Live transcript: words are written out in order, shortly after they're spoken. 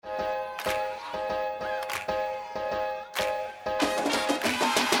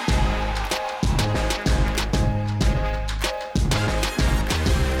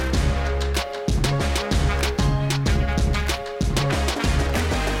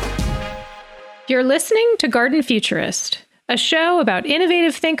You're listening to Garden Futurist, a show about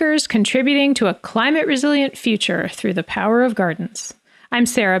innovative thinkers contributing to a climate-resilient future through the power of gardens. I'm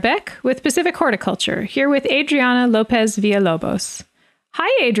Sarah Beck with Pacific Horticulture, here with Adriana Lopez Villalobos.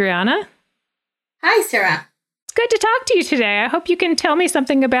 Hi, Adriana. Hi, Sarah. It's good to talk to you today. I hope you can tell me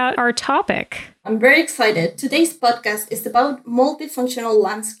something about our topic. I'm very excited. Today's podcast is about multifunctional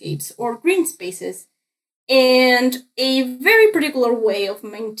landscapes or green spaces and a very particular way of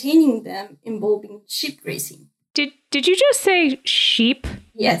maintaining them involving sheep grazing. Did you just say sheep?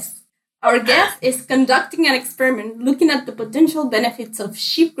 Yes. Our guest is conducting an experiment looking at the potential benefits of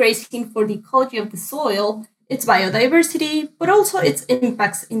sheep grazing for the ecology of the soil, its biodiversity, but also its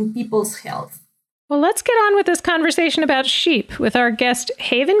impacts in people's health. Well, let's get on with this conversation about sheep with our guest,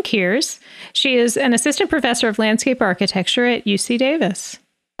 Haven Kears. She is an assistant professor of landscape architecture at UC Davis.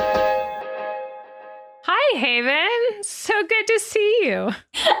 Hi, Haven. So good to see you.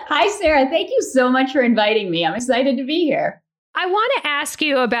 Hi, Sarah. Thank you so much for inviting me. I'm excited to be here. I want to ask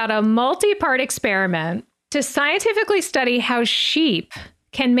you about a multi-part experiment to scientifically study how sheep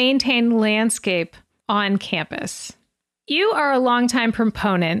can maintain landscape on campus. You are a longtime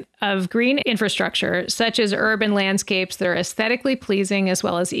proponent of green infrastructure, such as urban landscapes that are aesthetically pleasing as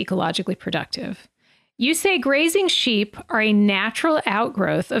well as ecologically productive. You say grazing sheep are a natural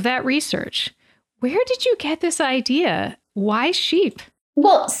outgrowth of that research. Where did you get this idea? Why sheep?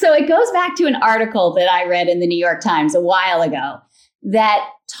 Well, so it goes back to an article that I read in the New York Times a while ago that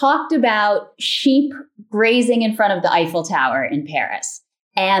talked about sheep grazing in front of the Eiffel Tower in Paris.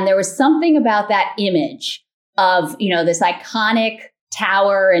 And there was something about that image of, this iconic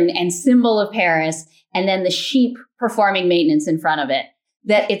tower and symbol of Paris, and then the sheep performing maintenance in front of it,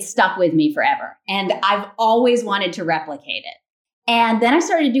 that it stuck with me forever. And I've always wanted to replicate it. And then I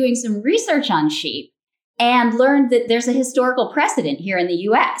started doing some research on sheep and learned that there's a historical precedent here in the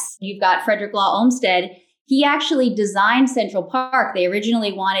US. You've got Frederick Law Olmsted. He actually designed Central Park. They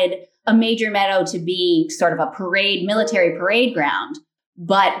originally wanted a major meadow to be sort of a military parade ground.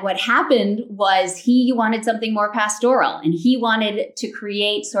 But what happened was he wanted something more pastoral, and he wanted to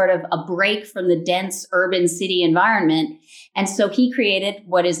create sort of a break from the dense urban city environment. And so he created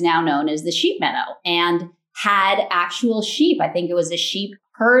what is now known as the sheep meadow and had actual sheep. I think it was a sheep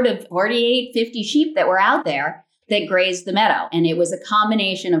herd of 48, 50 sheep that were out there that grazed the meadow. And it was a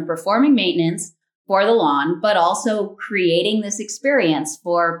combination of performing maintenance for the lawn, but also creating this experience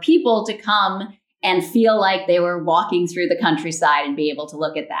for people to come and feel like they were walking through the countryside and be able to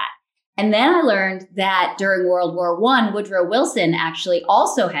look at that. And then I learned that during World War I, Woodrow Wilson actually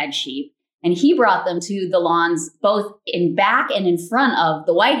also had sheep, and he brought them to the lawns both in back and in front of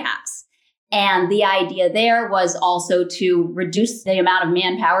the White House. And the idea there was also to reduce the amount of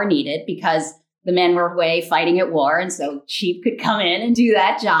manpower needed because the men were away fighting at war. And so sheep could come in and do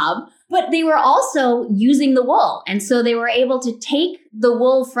that job. But they were also using the wool. And so they were able to take the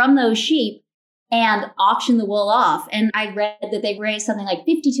wool from those sheep and auction the wool off. And I read that they raised something like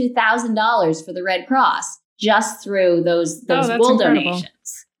 $52,000 for the Red Cross just through those wool incredible.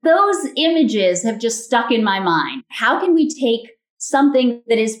 donations. Those images have just stuck in my mind. How can we take something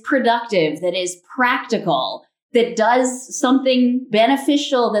that is productive, that is practical, that does something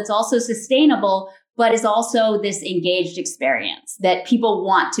beneficial, that's also sustainable, but is also this engaged experience that people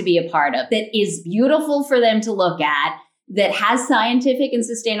want to be a part of, that is beautiful for them to look at, that has scientific and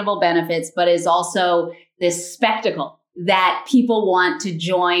sustainable benefits, but is also this spectacle that people want to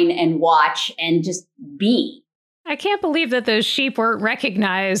join and watch and just be. I can't believe that those sheep weren't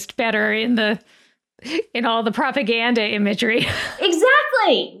recognized better in all the propaganda imagery.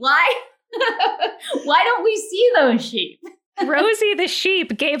 Exactly. Why? Why don't we see those sheep? Rosie the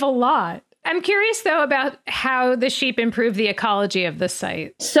sheep gave a lot. I'm curious, though, about how the sheep improve the ecology of the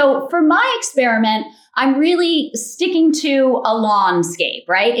site. So for my experiment, I'm really sticking to a lawnscape,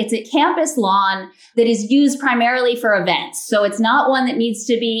 right? It's a campus lawn that is used primarily for events. So it's not one that needs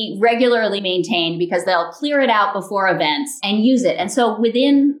to be regularly maintained because they'll clear it out before events and use it. And so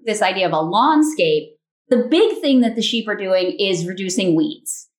within this idea of a lawnscape, the big thing that the sheep are doing is reducing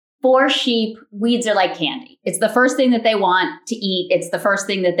weeds. For sheep, weeds are like candy. It's the first thing that they want to eat. It's the first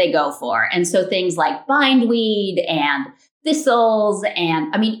thing that they go for. And so things like bindweed and thistles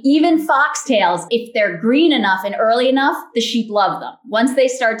and, even foxtails, if they're green enough and early enough, the sheep love them. Once they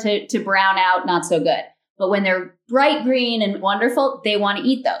start to brown out, not so good. But when they're bright green and wonderful, they want to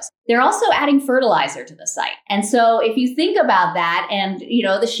eat those. They're also adding fertilizer to the site. And so if you think about that and,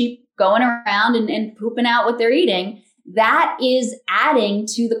 the sheep going around and pooping out what they're eating, that is adding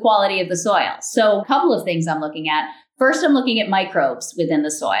to the quality of the soil. So a couple of things I'm looking at. First, I'm looking at microbes within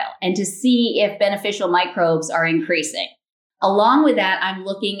the soil and to see if beneficial microbes are increasing. Along with that, I'm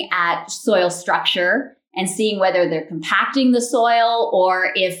looking at soil structure and seeing whether they're compacting the soil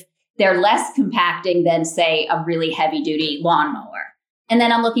or if they're less compacting than, say, a really heavy-duty lawnmower. And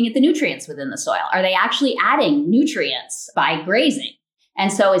then I'm looking at the nutrients within the soil. Are they actually adding nutrients by grazing?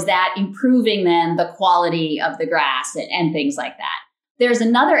 And so is that improving then the quality of the grass and things like that? There's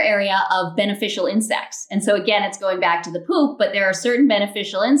another area of beneficial insects. And so again, it's going back to the poop, but there are certain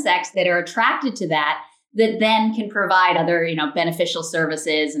beneficial insects that are attracted to that then can provide other, beneficial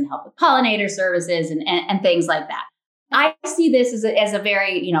services and help with pollinator services and things like that. I see this as a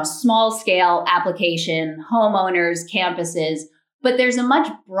very, small scale application, homeowners, campuses, but there's a much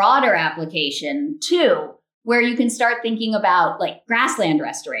broader application too, where you can start thinking about like grassland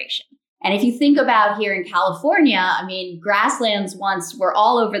restoration. And if you think about here in California, grasslands once were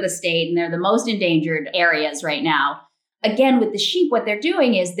all over the state and they're the most endangered areas right now. Again, with the sheep, what they're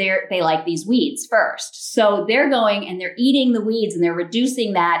doing is they like these weeds first. So they're going and they're eating the weeds and they're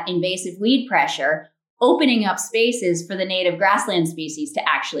reducing that invasive weed pressure, opening up spaces for the native grassland species to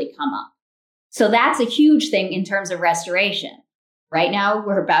actually come up. So that's a huge thing in terms of restoration. Right now,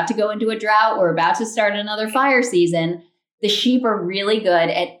 we're about to go into a drought. We're about to start another fire season. The sheep are really good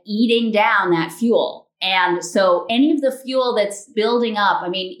at eating down that fuel. And so any of the fuel that's building up,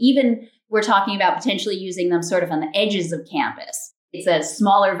 even we're talking about potentially using them sort of on the edges of campus. It's a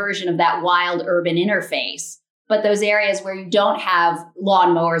smaller version of that wild urban interface. But those areas where you don't have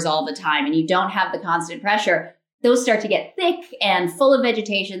lawnmowers all the time and you don't have the constant pressure, those start to get thick and full of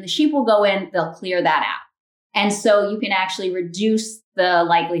vegetation. The sheep will go in, they'll clear that out. And so you can actually reduce the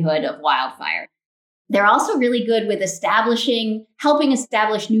likelihood of wildfire. They're also really good with helping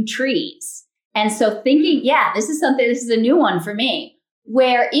establish new trees. And so thinking, this is a new one for me,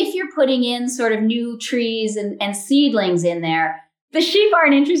 where if you're putting in sort of new trees and seedlings in there, the sheep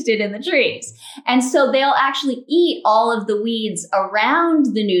aren't interested in the trees. And so they'll actually eat all of the weeds around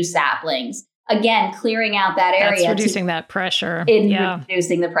the new saplings, again, clearing out that area. That's reducing that pressure.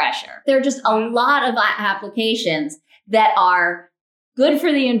 Reducing the pressure. There are just a lot of applications that are good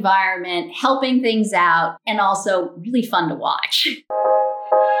for the environment, helping things out, and also really fun to watch.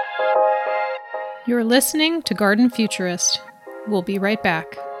 You're listening to Garden Futurist. We'll be right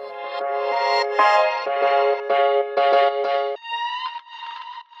back.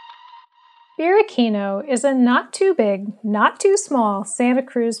 Birichino is a not too big, not too small Santa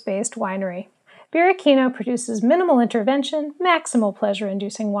Cruz-based winery. Birichino produces minimal intervention, maximal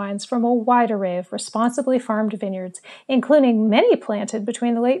pleasure-inducing wines from a wide array of responsibly farmed vineyards, including many planted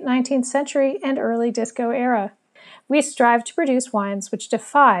between the late 19th century and early disco era. We strive to produce wines which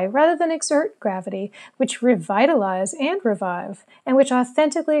defy rather than exert gravity, which revitalize and revive, and which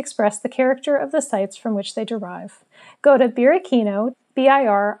authentically express the character of the sites from which they derive. Go to Birichino,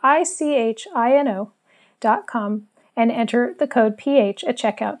 BIRICHINO.com, and enter the code PH at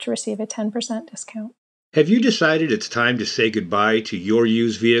checkout to receive a 10% discount. Have you decided it's time to say goodbye to your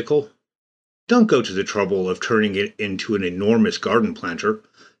used vehicle? Don't go to the trouble of turning it into an enormous garden planter.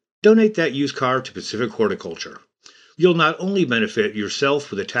 Donate that used car to Pacific Horticulture. You'll not only benefit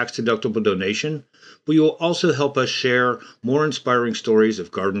yourself with a tax-deductible donation, but you'll also help us share more inspiring stories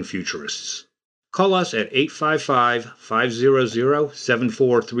of garden futurists. Call us at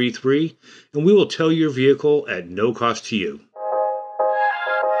 855-500-7433, and we will tow your vehicle at no cost to you.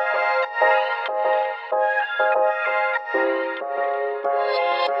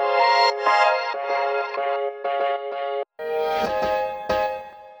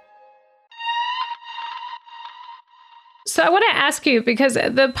 So I want to ask you, because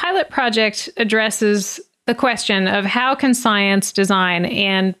the pilot project addresses the question of how can science, design,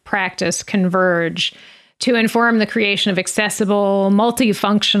 and practice converge to inform the creation of accessible,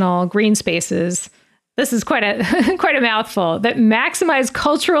 multifunctional green spaces. This is quite a mouthful, that maximize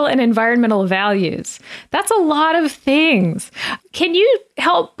cultural and environmental values. That's a lot of things. Can you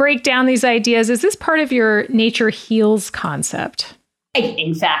help break down these ideas? Is this part of your Nature Heals concept?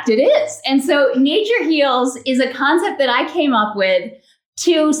 In fact, it is. And so Nature Heals is a concept that I came up with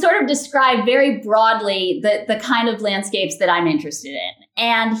to sort of describe very broadly the kind of landscapes that I'm interested in.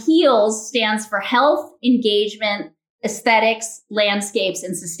 And HEALS stands for Health, Engagement, Aesthetics, Landscapes,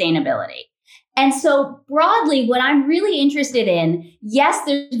 and Sustainability. And so broadly, what I'm really interested in, yes,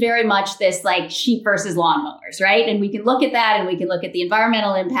 there's very much this like sheep versus lawnmowers, right? And we can look at that and we can look at the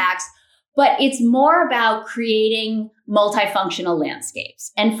environmental impacts, but it's more about creating multifunctional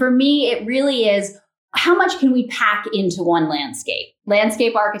landscapes. And for me, it really is, how much can we pack into one landscape?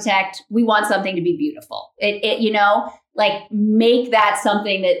 Landscape architect, we want something to be beautiful. Make that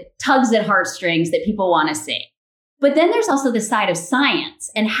something that tugs at heartstrings that people want to see. But then there's also the side of science,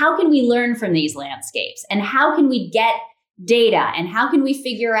 and how can we learn from these landscapes? And how can we get data and how can we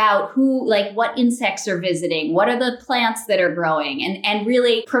figure out who, like what insects are visiting, what are the plants that are growing, and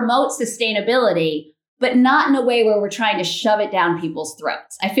really promote sustainability, but not in a way where we're trying to shove it down people's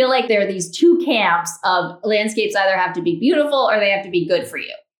throats. I feel like there are these two camps of landscapes either have to be beautiful or they have to be good for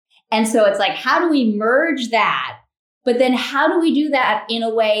you. And so it's like, how do we merge that? But then how do we do that in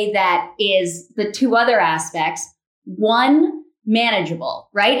a way that is the two other aspects? One, manageable,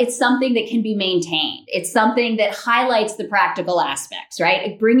 right? It's something that can be maintained. It's something that highlights the practical aspects, right?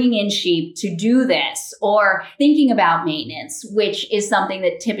 Like bringing in sheep to do this or thinking about maintenance, which is something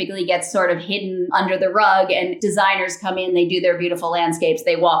that typically gets sort of hidden under the rug, and designers come in, they do their beautiful landscapes,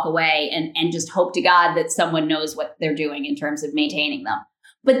 they walk away and just hope to God that someone knows what they're doing in terms of maintaining them.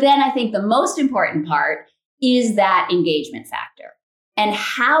 But then I think the most important part is that engagement factor. And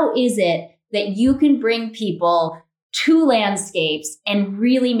how is it that you can bring people to landscapes and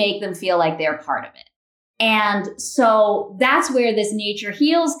really make them feel like they're part of it? And so that's where this Nature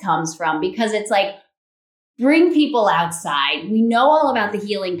Heals comes from, because it's like, bring people outside. We know all about the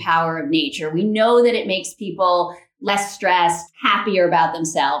healing power of nature. We know that it makes people less stressed, happier about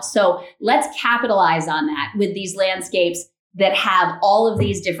themselves. So let's capitalize on that with these landscapes that have all of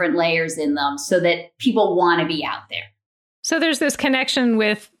these different layers in them so that people want to be out there. So there's this connection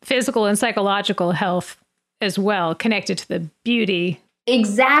with physical and psychological health as well, connected to the beauty.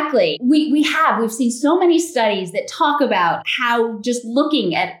 Exactly. We've seen so many studies that talk about how just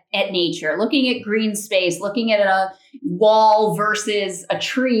looking at nature, looking at green space, looking at a wall versus a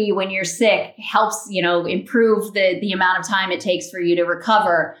tree when you're sick helps, improve the amount of time it takes for you to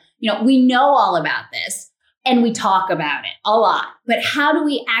recover. We know all about this and we talk about it a lot, but how do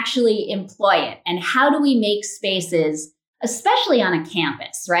we actually employ it? And how do we make spaces, especially on a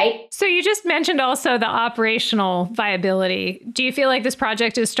campus, right? So you just mentioned also the operational viability. Do you feel like this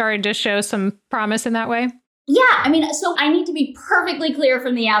project is starting to show some promise in that way? Yeah, so I need to be perfectly clear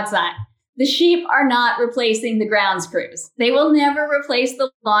from the outside. The sheep are not replacing the grounds crews. They will never replace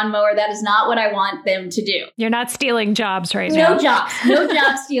the lawnmower. That is not what I want them to do. You're not stealing jobs right now. No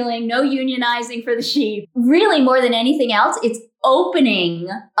job stealing, no unionizing for the sheep. Really, more than anything else, it's opening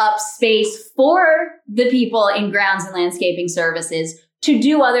up space for the people in grounds and landscaping services to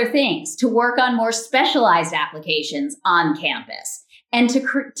do other things, to work on more specialized applications on campus, and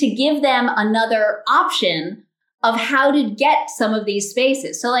to give them another option of how to get some of these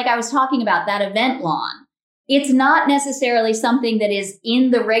spaces. So like I was talking about that event lawn, it's not necessarily something that is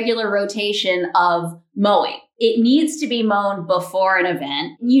in the regular rotation of mowing. It needs to be mown before an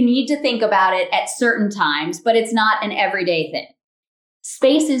event. You need to think about it at certain times, but it's not an everyday thing.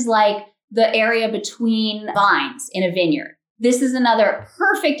 Spaces like the area between vines in a vineyard. This is another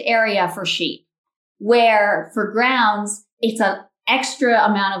perfect area for sheep, where for grounds, it's an extra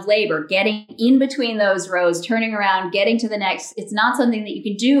amount of labor getting in between those rows, turning around, getting to the next. It's not something that you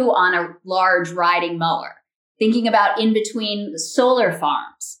can do on a large riding mower. Thinking about in between solar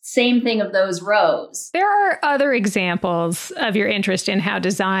farms, same thing of those rows. There are other examples of your interest in how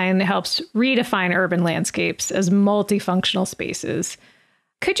design helps redefine urban landscapes as multifunctional spaces.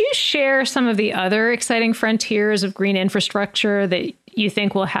 Could you share some of the other exciting frontiers of green infrastructure that you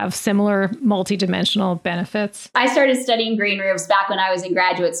think will have similar multidimensional benefits? I started studying green roofs back when I was in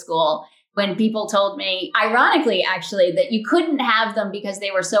graduate school, when people told me, ironically, actually, that you couldn't have them because they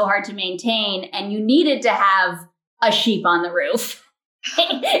were so hard to maintain and you needed to have a sheep on the roof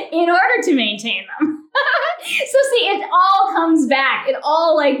in order to maintain them. So see, it all comes back. It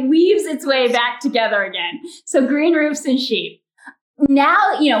all weaves its way back together again. So green roofs and sheep.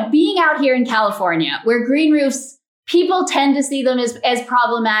 Now, being out here in California, where green roofs, people tend to see them as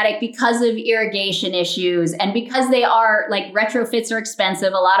problematic because of irrigation issues and because they are retrofits are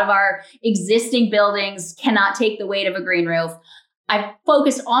expensive. A lot of our existing buildings cannot take the weight of a green roof. I've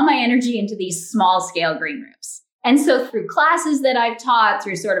focused all my energy into these small scale green roofs. And so through classes that I've taught,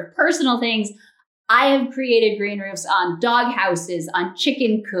 through sort of personal things, I have created green roofs on dog houses, on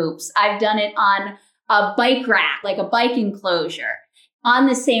chicken coops. I've done it on a bike rack, like a bike enclosure. On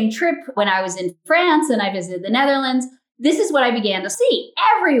the same trip when I was in France and I visited the Netherlands, this is what I began to see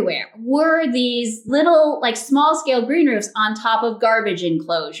everywhere were these little small scale green roofs on top of garbage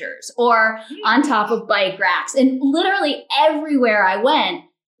enclosures or on top of bike racks. And literally everywhere I went,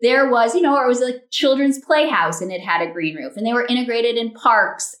 there was, or it was a children's playhouse and it had a green roof and they were integrated in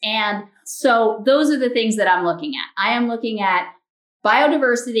parks. And so those are the things that I'm looking at. I am looking at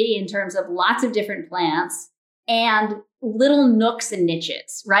biodiversity in terms of lots of different plants and little nooks and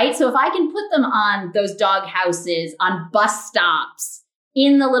niches, right? So if I can put them on those dog houses, on bus stops,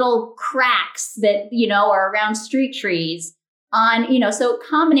 in the little cracks that, are around street trees, on, so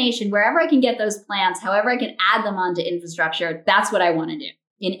combination, wherever I can get those plants, however I can add them onto infrastructure, that's what I want to do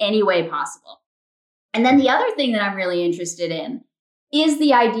in any way possible. And then the other thing that I'm really interested in is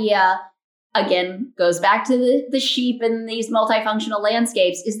the idea, again, goes back to the sheep and these multifunctional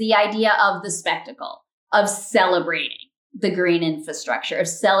landscapes, is the idea of the spectacle, of celebrating the green infrastructure, of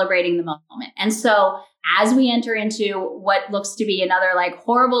celebrating the moment. And so as we enter into what looks to be another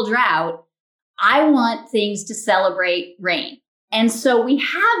horrible drought, I want things to celebrate rain. And so we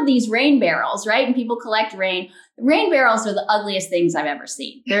have these rain barrels, right? And people collect rain. Rain barrels are the ugliest things I've ever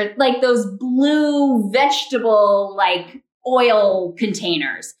seen. They're like those blue vegetable, oil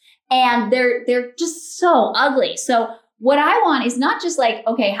containers. And they're just so ugly. So what I want is not just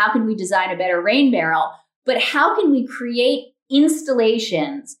okay, how can we design a better rain barrel, but how can we create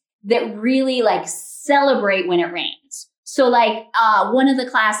installations that really celebrate when it rains? So one of the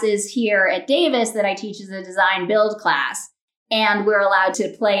classes here at Davis that I teach is a design build class. And we're allowed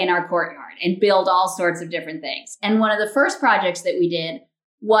to play in our courtyard and build all sorts of different things. And one of the first projects that we did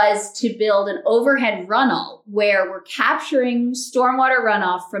was to build an overhead runnel where we're capturing stormwater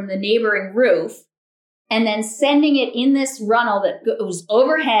runoff from the neighboring roof and then sending it in this runnel that goes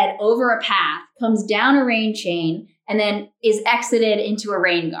overhead over a path, comes down a rain chain, and then is exited into a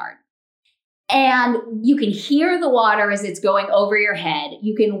rain garden. And you can hear the water as it's going over your head.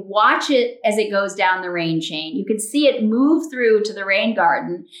 You can watch it as it goes down the rain chain. You can see it move through to the rain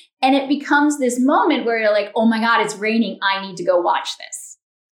garden. And it becomes this moment where you're like, oh my God, it's raining. I need to go watch this.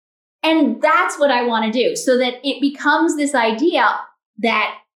 And that's what I want to do, so that it becomes this idea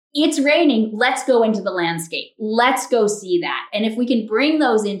that it's raining. Let's go into the landscape. Let's go see that. And if we can bring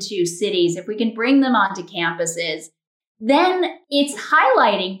those into cities, if we can bring them onto campuses, then it's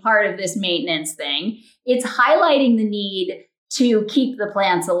highlighting part of this maintenance thing. It's highlighting the need to keep the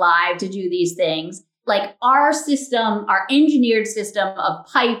plants alive, to do these things. Our system, our engineered system of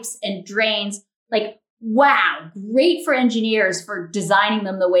pipes and drains, wow, great for engineers for designing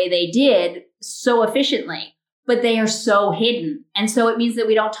them the way they did so efficiently. But they are so hidden. And so it means that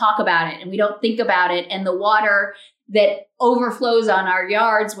we don't talk about it and we don't think about it. And the water that overflows on our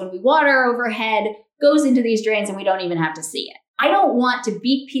yards when we water overhead goes into these drains and we don't even have to see it. I don't want to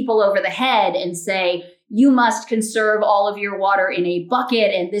beat people over the head and say, you must conserve all of your water in a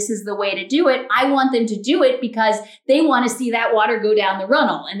bucket and this is the way to do it. I want them to do it because they want to see that water go down the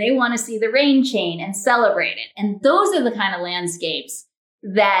runnel and they want to see the rain chain and celebrate it. And those are the kind of landscapes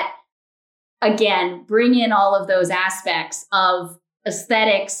that, again, bring in all of those aspects of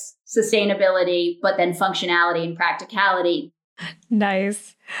aesthetics, sustainability, but then functionality and practicality.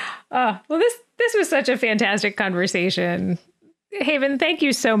 Nice. Well, this was such a fantastic conversation. Haven, thank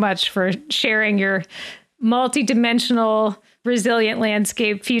you so much for sharing your multidimensional, resilient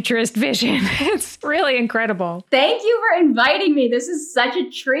landscape futurist vision. It's really incredible. Thank you for inviting me. This is such a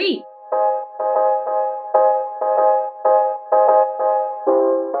treat.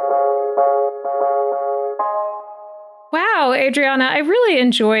 Wow, Adriana, I really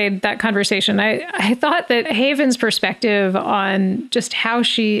enjoyed that conversation. I thought that Haven's perspective on just how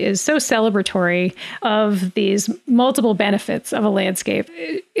she is so celebratory of these multiple benefits of a landscape,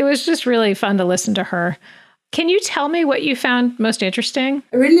 it was just really fun to listen to her. Can you tell me what you found most interesting?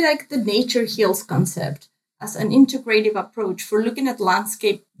 I really like the nature heals concept as an integrative approach for looking at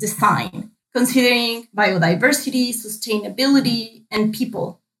landscape design, considering biodiversity, sustainability, and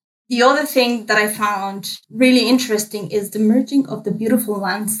people. The other thing that I found really interesting is the merging of the beautiful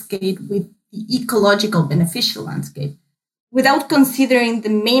landscape with the ecological beneficial landscape, without considering the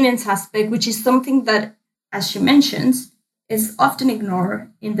maintenance aspect, which is something that, as she mentions, is often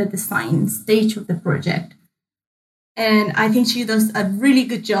ignored in the design stage of the project. And I think she does a really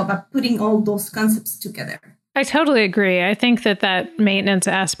good job at putting all those concepts together. I totally agree. I think that maintenance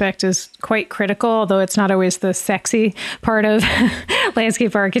aspect is quite critical, although it's not always the sexy part of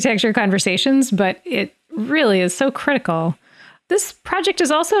landscape architecture conversations, but it really is so critical. This project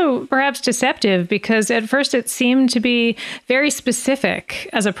is also perhaps deceptive because at first it seemed to be very specific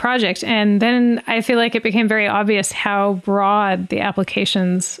as a project. And then I feel like it became very obvious how broad the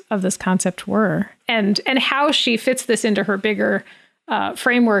applications of this concept were and how she fits this into her bigger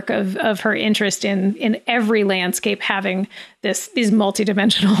framework of her interest in every landscape having these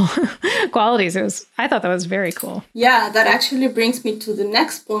multidimensional qualities. I thought that was very cool. Yeah, that actually brings me to the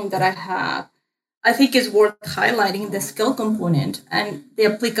next point that I have. I think is worth highlighting the skill component and the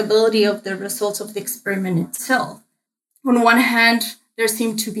applicability of the results of the experiment itself. On one hand, there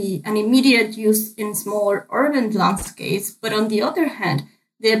seemed to be an immediate use in smaller urban landscapes, but on the other hand,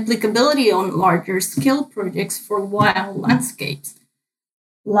 the applicability on larger scale projects for wild landscapes.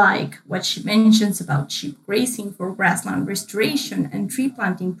 like what she mentions about sheep grazing for grassland restoration and tree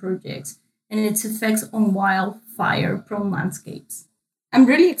planting projects and its effects on wildfire-prone landscapes. I'm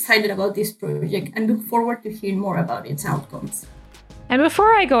really excited about this project and look forward to hearing more about its outcomes. And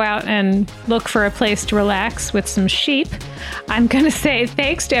before I go out and look for a place to relax with some sheep, I'm going to say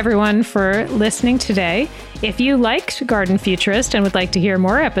thanks to everyone for listening today. If you liked Garden Futurist and would like to hear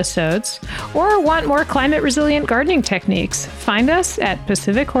more episodes, or want more climate-resilient gardening techniques, find us at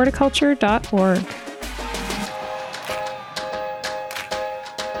pacifichorticulture.org.